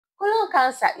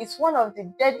Colon cancer is one of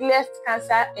the deadliest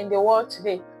cancers in the world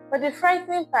today, but the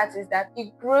frightening part is that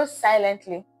it grows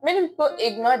silently. Many people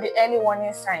ignore the early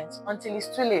warning signs until it's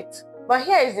too late. But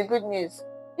here is the good news.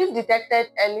 If detected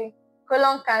early,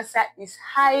 colon cancer is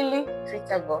highly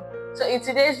treatable. So in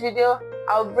today's video,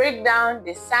 I'll break down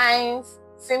the signs,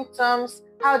 symptoms,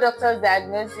 how doctors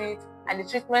diagnose it, and the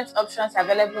treatment options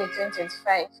available in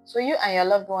 2025, so you and your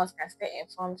loved ones can stay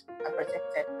informed and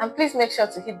protected. And please make sure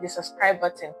to hit the subscribe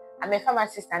button. I'm a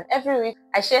pharmacist, and every week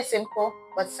I share simple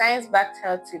but science-backed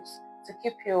health tips to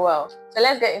keep you well. So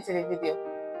let's get into the video.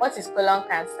 What is colon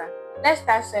cancer? Let's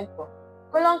start simple.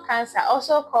 Colon cancer,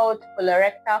 also called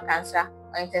colorectal cancer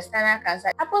or intestinal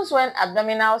cancer, happens when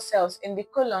abdominal cells in the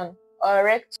colon or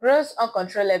rectum grows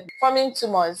uncontrollably, forming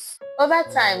tumors. Over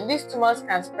time, these tumors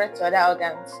can spread to other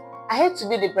organs. I hate to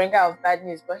be the bringer of bad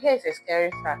news, but here is a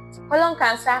scary fact. Colon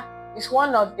cancer is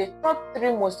one of the top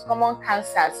 3 most common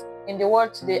cancers in the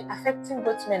world today, affecting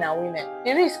both men and women.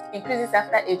 The risk increases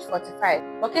after age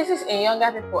 45, but cases in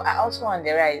younger people are also on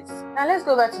the rise. Now let's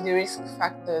go back to the risk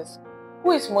factors.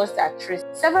 Who is most at risk?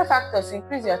 Several factors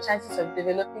increase your chances of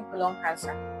developing colon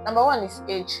cancer. Number 1 is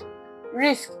age.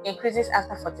 Risk increases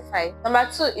after 45. Number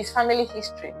 2 is family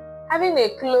history. Having a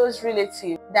close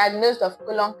relative diagnosed of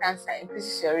colon cancer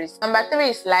increases your risk. Number 3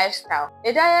 is lifestyle.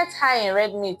 A diet high in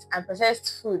red meat and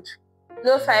processed food,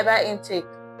 low fiber intake,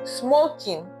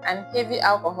 smoking, and heavy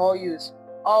alcohol use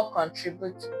all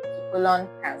contribute to colon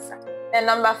cancer. Then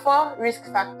number 4 risk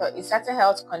factor is certain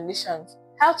health conditions.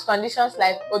 Health conditions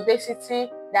like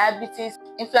obesity, diabetes,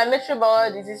 inflammatory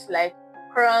bowel disease like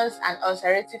Crohn's and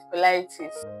ulcerative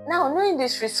colitis. Now, knowing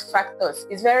these risk factors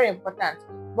is very important,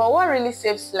 but what really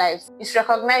saves lives is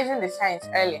recognizing the signs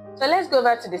early. So let's go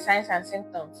back to the signs and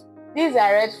symptoms. These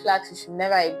are red flags you should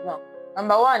never ignore.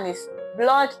 Number 1 is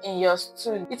blood in your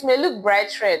stool. It may look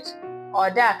bright red or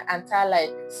dark and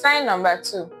tar-like. Sign number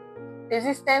 2,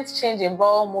 persistent change in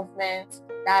bowel movement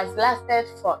that has lasted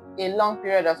for a long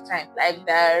period of time, like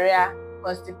diarrhea,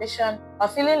 constipation, or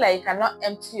feeling like you cannot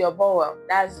empty your bowel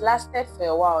that has lasted for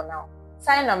a while now.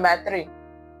 Sign number 3,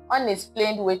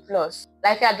 unexplained weight loss,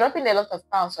 like you are dropping a lot of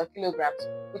pounds or kilograms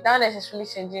without necessarily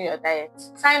changing your diet.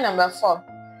 Sign number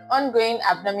 4, ongoing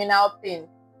abdominal pain,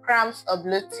 cramps or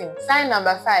bloating. Sign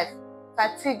number 5,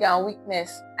 fatigue and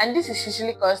weakness, and this is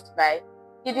usually caused by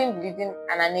hidden bleeding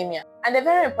and anemia. And a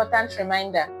very important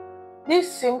reminder,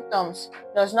 these symptoms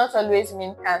does not always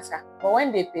mean cancer, but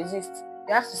when they persist,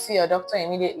 you have to see your doctor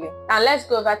immediately. Now let's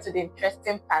go over to the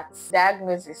interesting parts,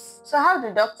 diagnosis. So how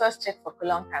do doctors check for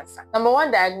colon cancer? Number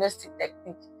 1 diagnostic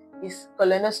technique is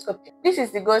colonoscopy. This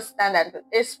is the gold standard.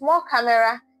 A small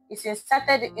camera is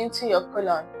inserted into your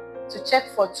colon to check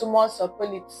for tumors or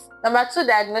polyps. Number 2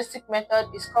 diagnostic method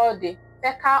is called the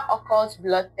fecal occult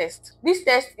blood test. This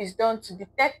test is done to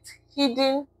detect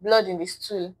hidden blood in the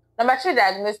stool. Number 3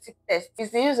 diagnostic test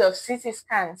is the use of CT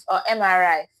scans or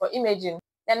MRI for imaging.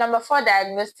 Then number 4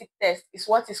 diagnostic test is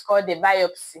what is called the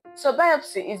biopsy. So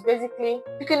biopsy is basically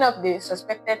picking up the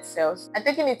suspected cells and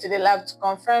taking it to the lab to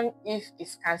confirm if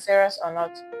it's cancerous or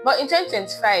not. But in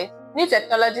 2025, new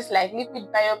technologies like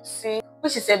liquid biopsy,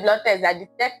 which is a blood test that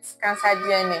detects cancer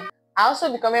DNA, are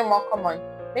also becoming more common,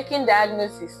 making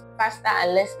diagnosis faster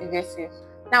and less invasive.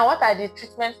 Now, what are the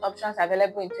treatment options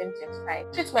available in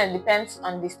 2025? Treatment depends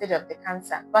on the stage of the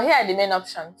cancer, but here are the main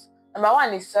options. Number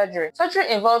 1 is surgery. Surgery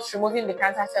involves removing the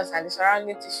cancer cells and the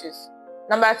surrounding tissues.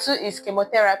 Number 2 is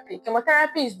chemotherapy.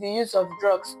 Chemotherapy is the use of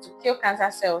drugs to kill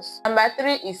cancer cells. Number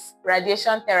 3 is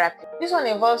radiation therapy. This one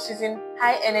involves using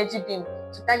high energy beam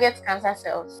to target cancer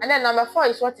cells. And then number 4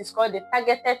 is what is called the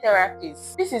targeted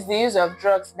therapies. This is the use of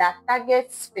drugs that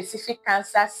target specific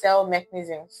cancer cell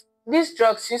mechanisms. These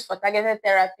drugs used for targeted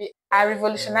therapy are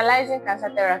revolutionizing cancer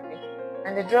therapy,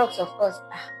 and the drugs, of course,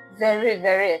 are very,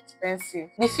 very expensive.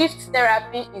 The 5th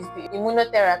therapy is the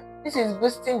immunotherapy. This is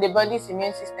boosting the body's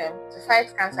immune system to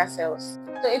fight cancer cells.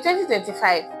 So in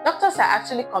 2025, doctors are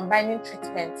actually combining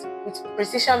treatment with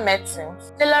precision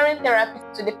medicines, tailoring therapy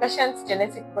to the patient's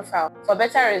genetic profile for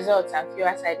better results and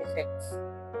fewer side effects.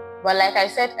 But like I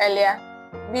said earlier,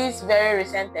 these very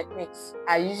recent techniques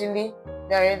are usually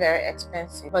very, very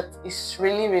expensive, but it's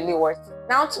really, really worth it.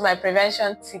 Now to my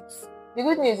prevention tips. The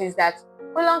good news is that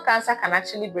colon cancer can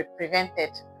actually be prevented.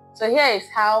 So here is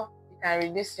how you can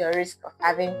reduce your risk of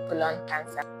having colon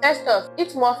cancer. First off,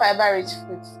 eat more fiber-rich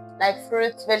foods like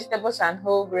fruits, vegetables, and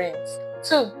whole grains.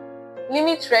 2,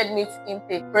 limit red meat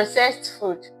intake, processed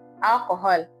food,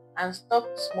 alcohol, and stop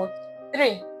smoking.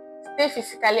 3, stay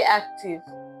physically active.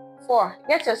 4,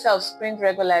 get yourself screened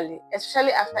regularly,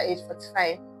 especially after age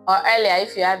 45 or earlier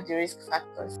if you have the risk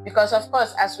factors. Because of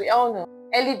course, as we all know,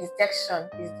 early detection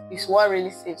is what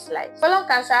really saves lives. Colon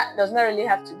cancer does not really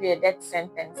have to be a death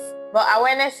sentence, but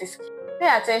awareness is key.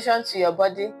 Pay attention to your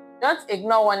body, don't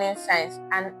ignore warning signs,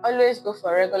 and always go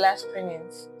for regular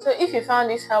screenings. So if you found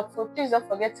this helpful, please don't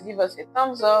forget to give us a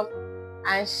thumbs up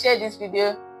and share this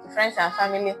video to friends and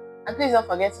family. And please don't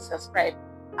forget to subscribe.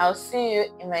 I'll see you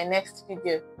in my next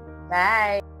video.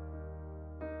 Bye.